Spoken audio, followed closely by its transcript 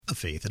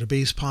Faith at a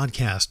Base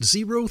Podcast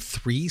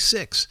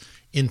 036,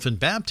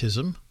 Infant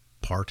Baptism,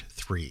 Part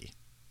 3.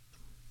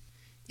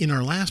 In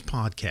our last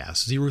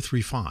podcast,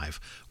 035,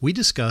 we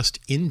discussed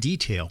in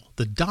detail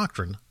the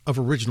doctrine of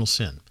original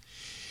sin.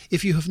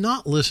 If you have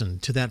not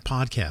listened to that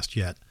podcast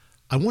yet,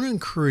 I want to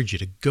encourage you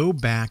to go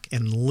back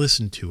and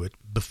listen to it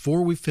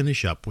before we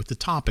finish up with the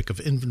topic of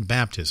infant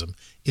baptism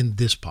in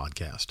this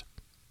podcast.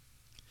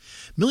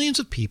 Millions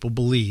of people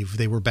believe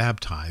they were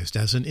baptized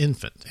as an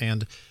infant,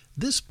 and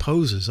this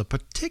poses a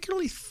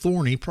particularly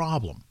thorny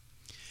problem.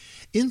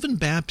 Infant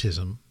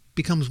baptism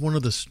becomes one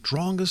of the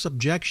strongest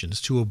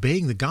objections to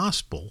obeying the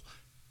gospel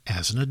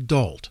as an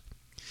adult.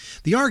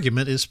 The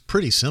argument is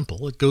pretty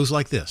simple. It goes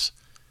like this: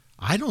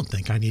 I don't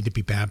think I need to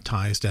be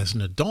baptized as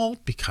an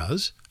adult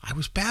because I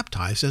was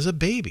baptized as a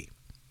baby.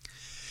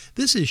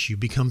 This issue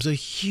becomes a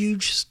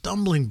huge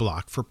stumbling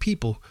block for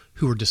people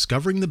who are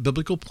discovering the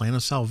biblical plan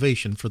of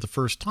salvation for the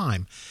first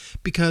time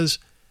because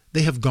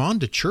they have gone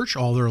to church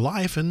all their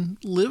life and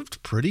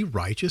lived pretty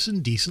righteous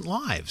and decent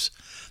lives.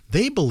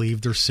 They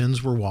believe their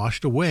sins were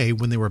washed away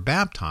when they were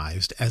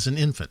baptized as an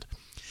infant.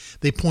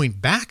 They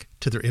point back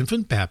to their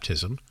infant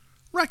baptism,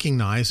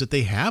 recognize that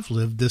they have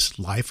lived this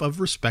life of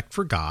respect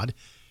for God,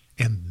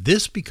 and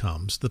this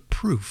becomes the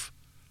proof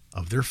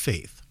of their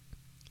faith.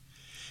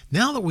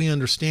 Now that we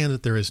understand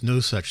that there is no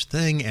such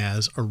thing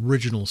as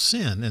original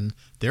sin and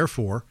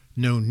therefore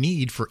no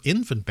need for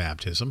infant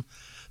baptism,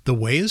 the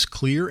way is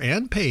clear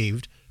and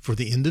paved for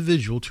the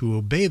individual to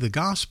obey the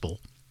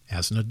gospel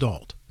as an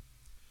adult.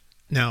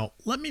 Now,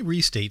 let me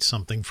restate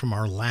something from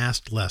our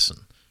last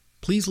lesson.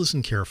 Please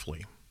listen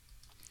carefully.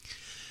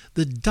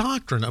 The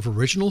doctrine of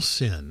original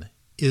sin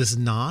is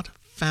not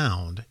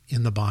found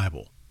in the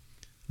Bible.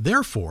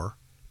 Therefore,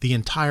 the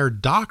entire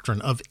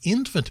doctrine of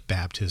infant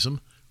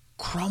baptism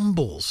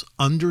crumbles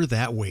under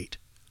that weight.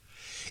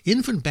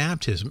 Infant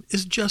baptism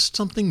is just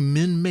something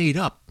men made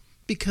up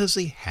because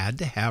they had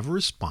to have a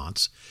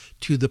response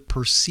to the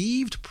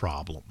perceived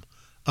problem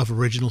of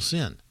original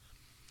sin.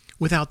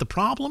 Without the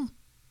problem,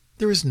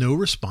 there is no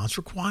response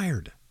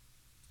required.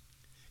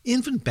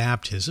 Infant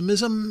baptism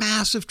is a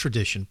massive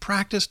tradition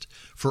practiced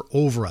for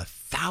over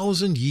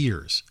 1,000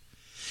 years.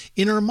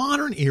 In our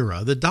modern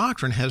era, the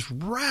doctrine has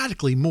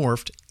radically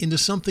morphed into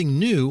something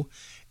new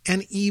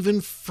and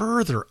even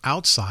further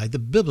outside the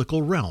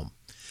biblical realm.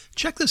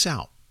 Check this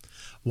out.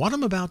 What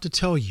I'm about to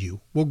tell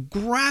you will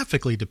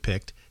graphically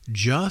depict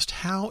just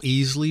how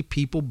easily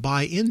people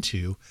buy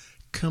into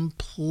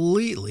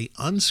completely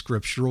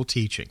unscriptural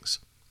teachings.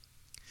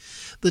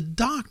 The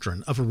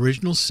doctrine of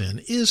original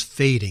sin is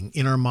fading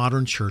in our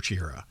modern church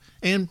era,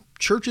 and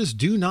churches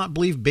do not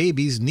believe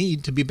babies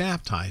need to be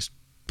baptized,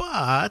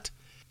 but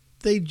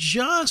they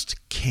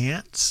just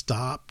can't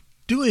stop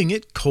doing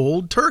it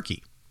cold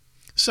turkey.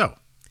 So,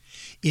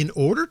 in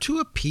order to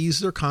appease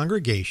their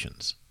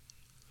congregations,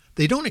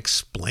 they don't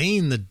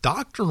explain the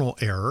doctrinal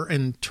error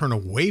and turn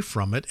away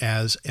from it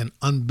as an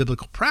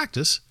unbiblical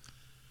practice.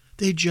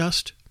 They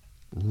just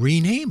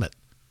rename it.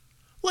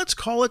 Let's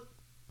call it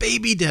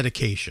baby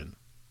dedication.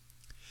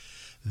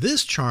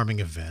 This charming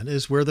event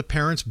is where the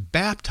parents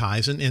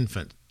baptize an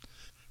infant,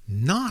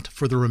 not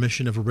for the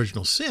remission of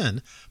original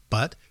sin,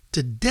 but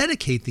to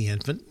dedicate the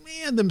infant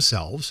and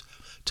themselves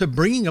to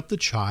bringing up the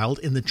child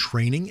in the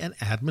training and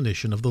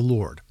admonition of the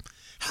Lord.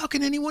 How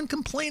can anyone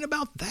complain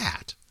about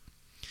that?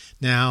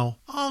 Now,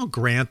 I'll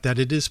grant that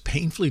it is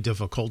painfully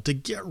difficult to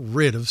get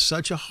rid of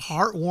such a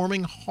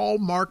heartwarming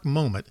Hallmark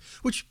moment,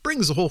 which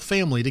brings the whole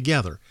family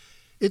together.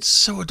 It's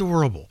so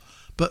adorable.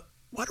 But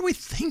what are we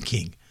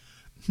thinking?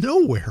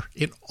 Nowhere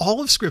in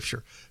all of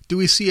Scripture do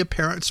we see a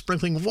parent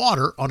sprinkling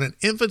water on an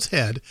infant's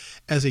head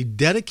as a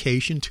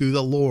dedication to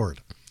the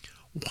Lord.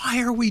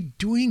 Why are we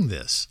doing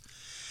this?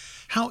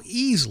 How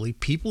easily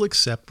people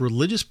accept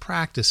religious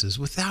practices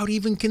without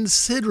even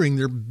considering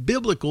their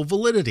biblical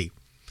validity.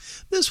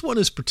 This one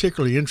is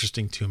particularly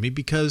interesting to me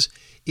because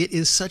it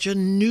is such a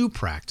new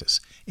practice,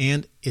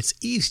 and it's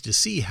easy to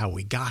see how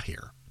we got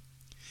here.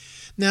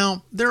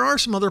 Now, there are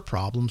some other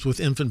problems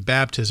with infant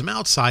baptism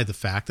outside the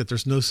fact that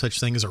there's no such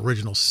thing as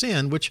original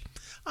sin, which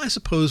I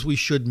suppose we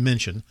should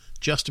mention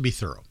just to be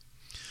thorough.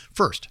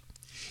 First,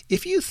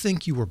 if you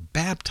think you were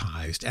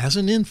baptized as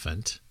an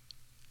infant,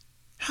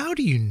 how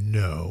do you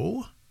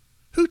know?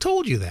 Who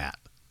told you that?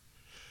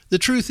 The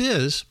truth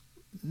is,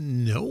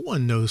 no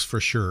one knows for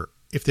sure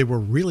if they were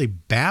really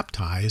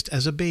baptized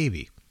as a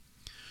baby.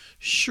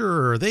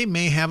 Sure, they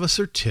may have a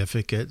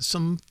certificate,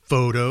 some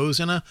photos,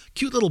 and a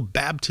cute little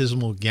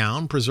baptismal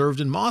gown preserved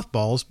in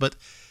mothballs, but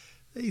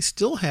they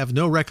still have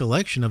no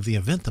recollection of the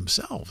event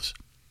themselves.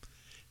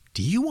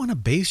 Do you want to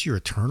base your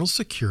eternal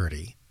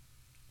security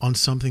on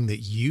something that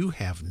you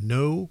have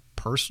no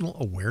personal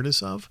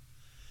awareness of?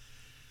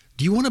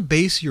 Do you want to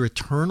base your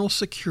eternal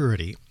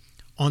security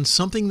on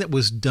something that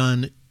was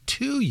done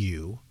to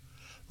you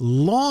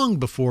long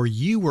before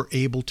you were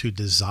able to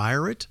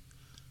desire it,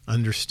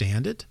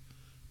 understand it,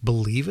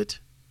 believe it,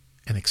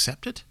 and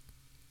accept it?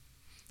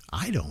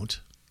 I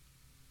don't.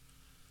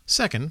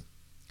 Second,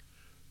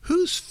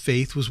 whose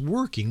faith was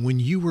working when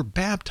you were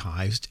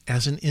baptized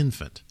as an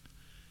infant?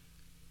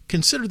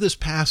 Consider this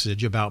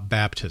passage about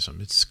baptism.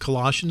 It's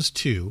Colossians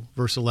 2,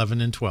 verse 11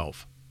 and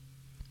 12.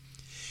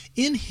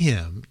 In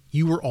him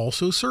you were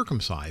also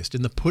circumcised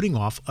in the putting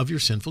off of your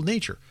sinful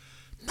nature,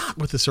 not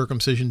with the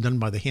circumcision done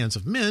by the hands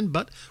of men,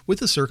 but with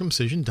the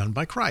circumcision done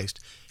by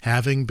Christ,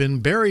 having been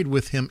buried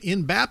with him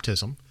in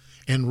baptism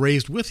and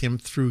raised with him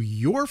through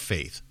your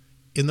faith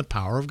in the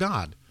power of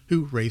God,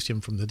 who raised him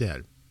from the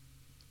dead.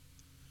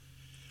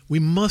 We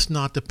must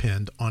not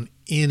depend on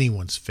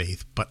anyone's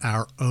faith but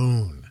our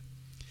own.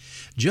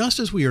 Just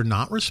as we are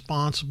not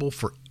responsible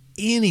for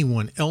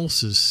anyone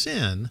else's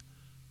sin,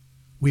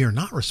 we are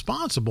not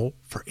responsible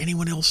for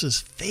anyone else's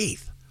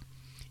faith.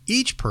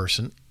 Each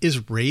person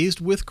is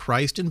raised with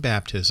Christ in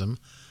baptism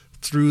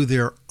through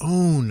their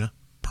own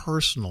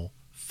personal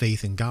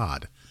faith in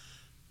God,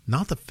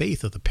 not the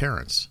faith of the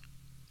parents.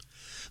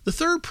 The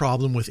third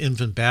problem with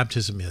infant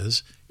baptism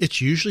is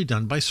it's usually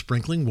done by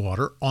sprinkling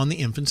water on the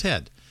infant's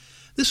head.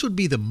 This would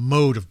be the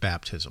mode of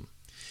baptism.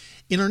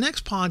 In our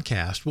next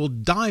podcast, we'll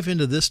dive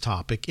into this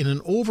topic in an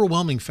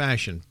overwhelming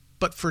fashion,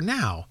 but for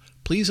now,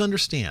 please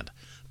understand,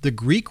 the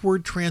Greek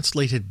word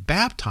translated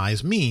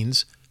baptize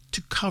means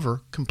to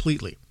cover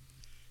completely.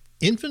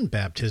 Infant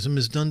baptism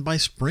is done by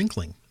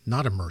sprinkling,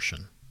 not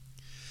immersion.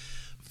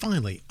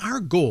 Finally, our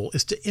goal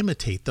is to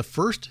imitate the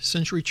first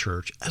century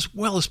church as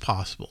well as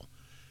possible.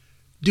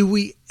 Do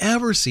we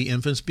ever see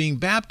infants being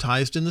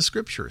baptized in the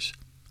scriptures?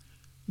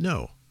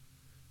 No.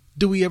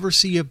 Do we ever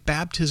see a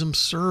baptism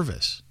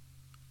service?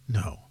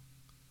 No.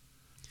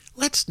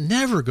 Let's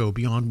never go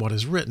beyond what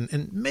is written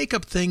and make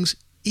up things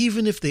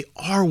even if they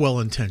are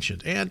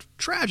well-intentioned and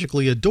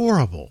tragically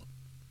adorable.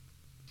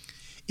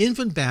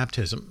 Infant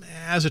baptism,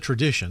 as a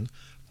tradition,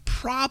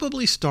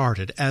 probably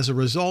started as a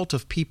result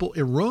of people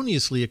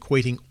erroneously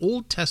equating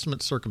Old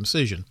Testament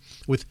circumcision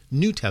with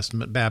New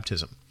Testament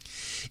baptism.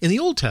 In the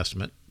Old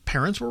Testament,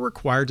 parents were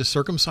required to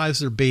circumcise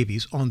their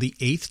babies on the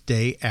 8th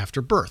day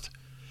after birth.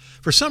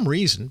 For some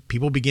reason,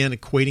 people began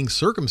equating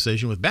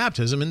circumcision with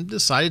baptism and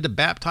decided to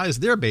baptize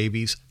their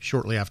babies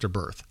shortly after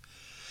birth.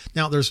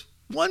 Now, there's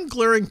one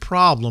glaring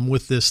problem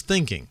with this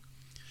thinking.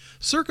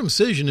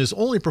 Circumcision is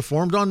only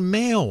performed on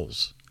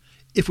males.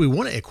 If we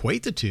want to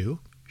equate the two,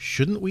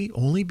 shouldn't we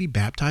only be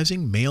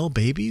baptizing male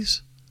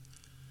babies?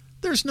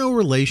 There's no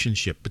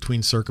relationship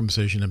between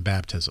circumcision and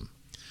baptism.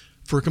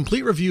 For a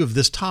complete review of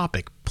this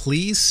topic,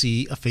 please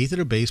see A Faith That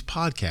Obeys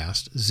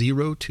podcast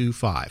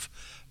 025.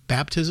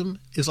 Baptism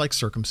is like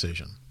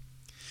circumcision.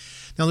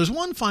 Now, there's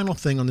one final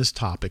thing on this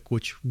topic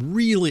which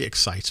really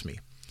excites me.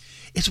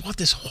 It's what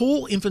this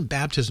whole infant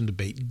baptism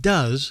debate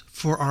does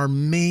for our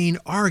main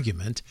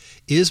argument,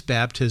 is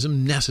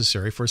baptism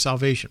necessary for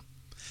salvation?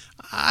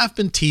 I've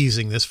been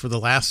teasing this for the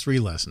last 3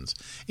 lessons,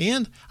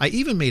 and I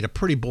even made a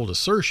pretty bold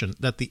assertion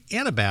that the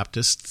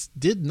Anabaptists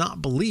did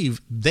not believe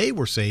they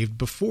were saved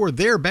before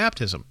their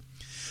baptism.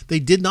 They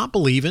did not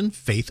believe in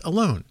faith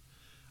alone.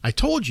 I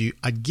told you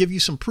I'd give you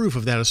some proof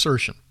of that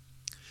assertion.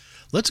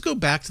 Let's go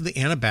back to the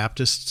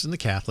Anabaptists and the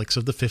Catholics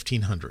of the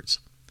 1500s.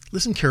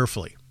 Listen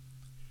carefully.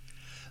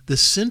 The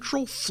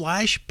central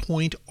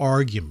flashpoint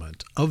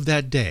argument of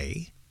that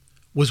day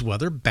was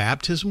whether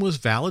baptism was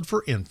valid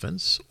for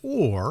infants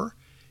or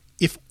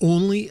if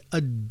only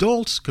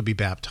adults could be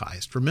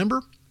baptized.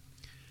 Remember?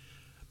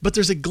 But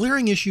there's a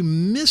glaring issue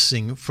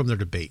missing from their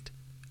debate,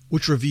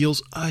 which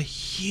reveals a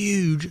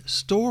huge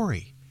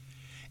story.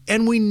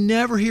 And we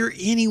never hear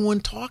anyone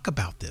talk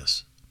about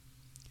this.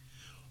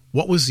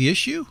 What was the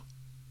issue?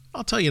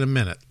 I'll tell you in a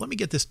minute. Let me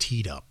get this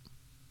teed up.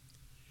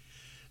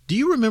 Do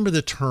you remember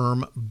the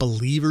term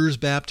believer's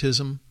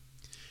baptism?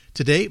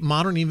 Today,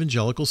 modern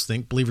evangelicals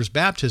think believer's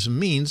baptism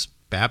means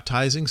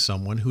baptizing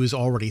someone who is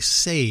already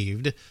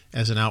saved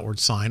as an outward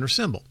sign or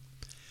symbol.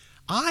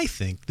 I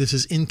think this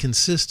is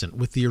inconsistent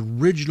with the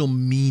original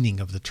meaning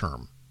of the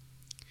term.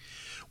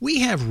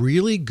 We have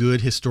really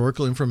good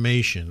historical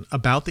information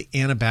about the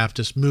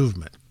Anabaptist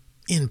movement,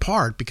 in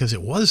part because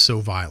it was so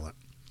violent.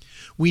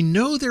 We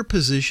know their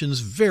positions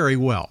very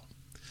well.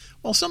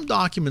 While some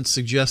documents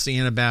suggest the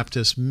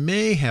Anabaptists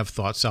may have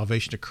thought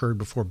salvation occurred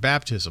before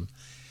baptism,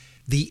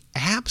 the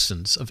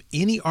absence of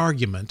any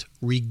argument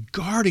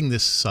regarding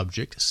this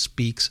subject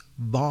speaks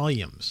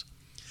volumes.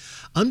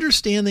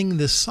 Understanding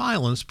this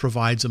silence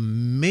provides a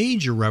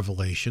major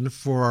revelation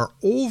for our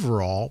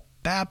overall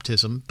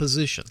baptism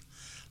position.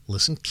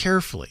 Listen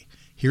carefully.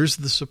 Here's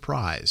the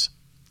surprise.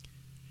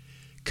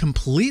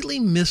 Completely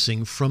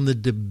missing from the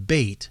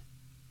debate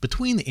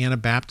between the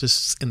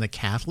Anabaptists and the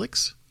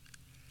Catholics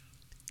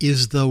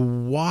is the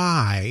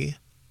why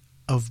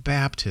of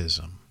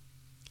baptism.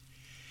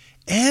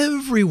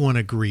 Everyone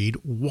agreed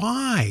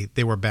why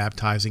they were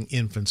baptizing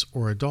infants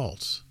or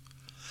adults.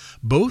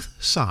 Both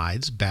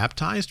sides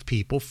baptized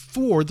people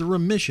for the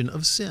remission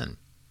of sin.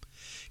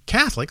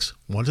 Catholics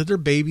wanted their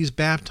babies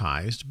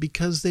baptized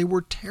because they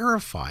were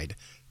terrified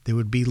they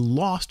would be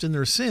lost in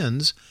their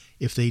sins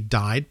if they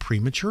died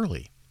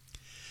prematurely.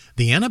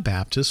 The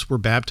Anabaptists were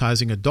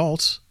baptizing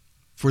adults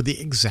for the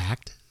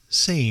exact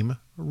same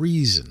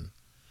reason.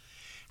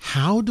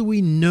 How do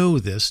we know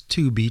this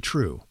to be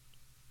true?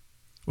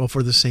 Well,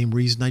 for the same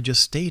reason I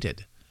just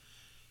stated.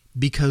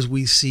 because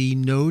we see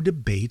no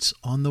debates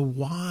on the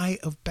why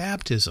of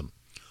baptism,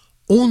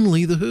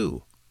 only the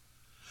who.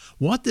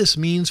 What this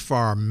means for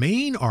our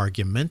main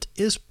argument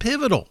is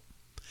pivotal.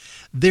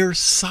 Their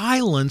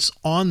silence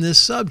on this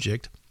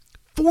subject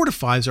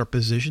fortifies our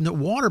position that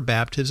water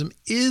baptism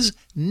is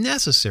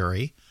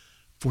necessary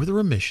for the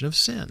remission of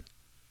sin.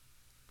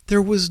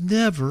 There was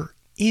never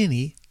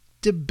any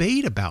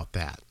debate about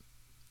that.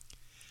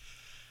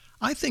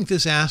 I think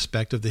this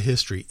aspect of the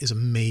history is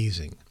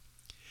amazing.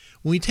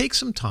 When we take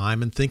some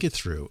time and think it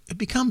through, it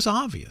becomes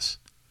obvious.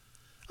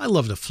 I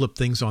love to flip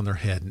things on their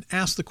head and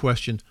ask the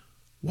question,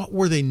 what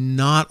were they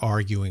not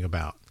arguing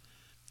about?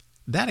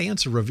 That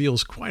answer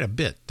reveals quite a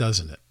bit,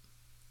 doesn't it?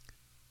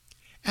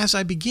 As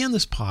I began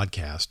this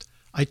podcast,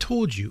 I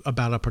told you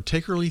about a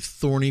particularly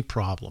thorny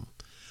problem.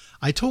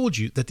 I told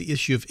you that the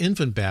issue of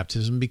infant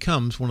baptism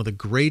becomes one of the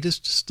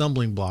greatest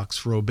stumbling blocks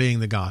for obeying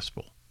the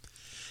gospel.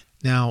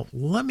 Now,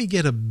 let me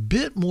get a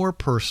bit more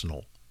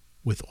personal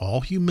with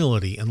all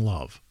humility and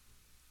love.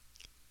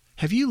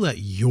 Have you let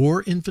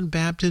your infant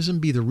baptism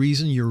be the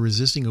reason you're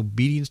resisting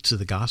obedience to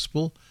the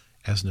gospel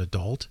as an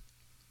adult?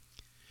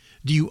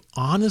 Do you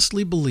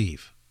honestly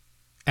believe,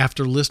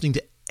 after listening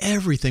to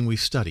everything we've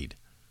studied,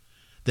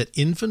 that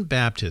infant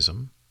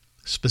baptism,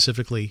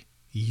 specifically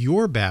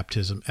your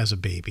baptism as a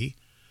baby,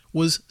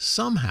 was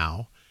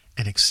somehow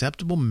an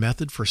acceptable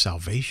method for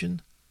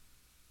salvation?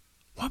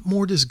 What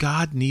more does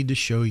God need to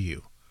show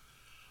you?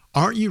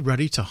 Aren't you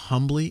ready to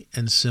humbly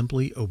and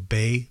simply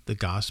obey the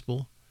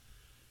gospel?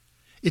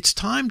 It's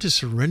time to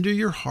surrender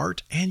your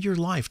heart and your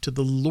life to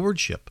the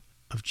lordship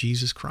of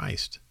Jesus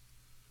Christ.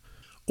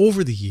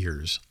 Over the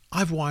years,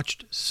 I've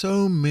watched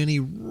so many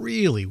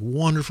really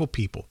wonderful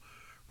people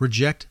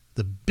reject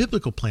the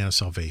biblical plan of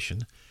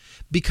salvation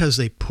because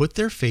they put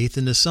their faith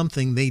into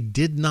something they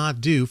did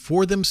not do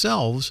for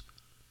themselves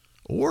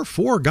or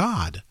for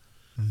God.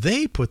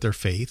 They put their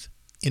faith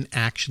in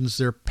actions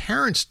their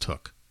parents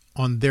took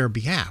on their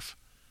behalf.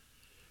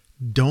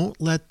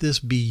 Don't let this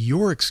be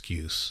your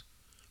excuse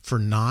for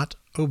not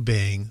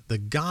obeying the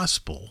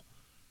gospel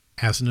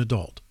as an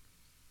adult.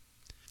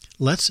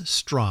 Let's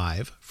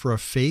strive for a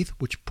faith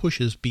which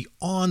pushes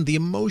beyond the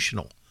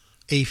emotional,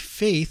 a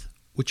faith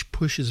which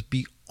pushes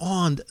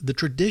beyond the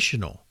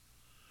traditional.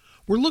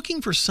 We're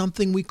looking for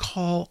something we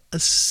call a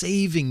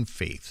saving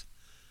faith.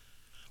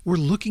 We're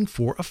looking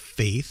for a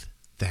faith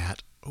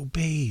that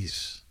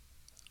obeys.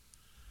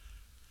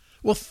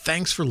 Well,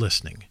 thanks for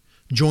listening.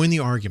 Join the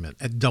argument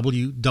at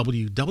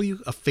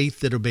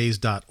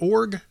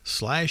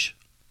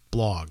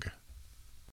www.afaiththatObeys.org/blog.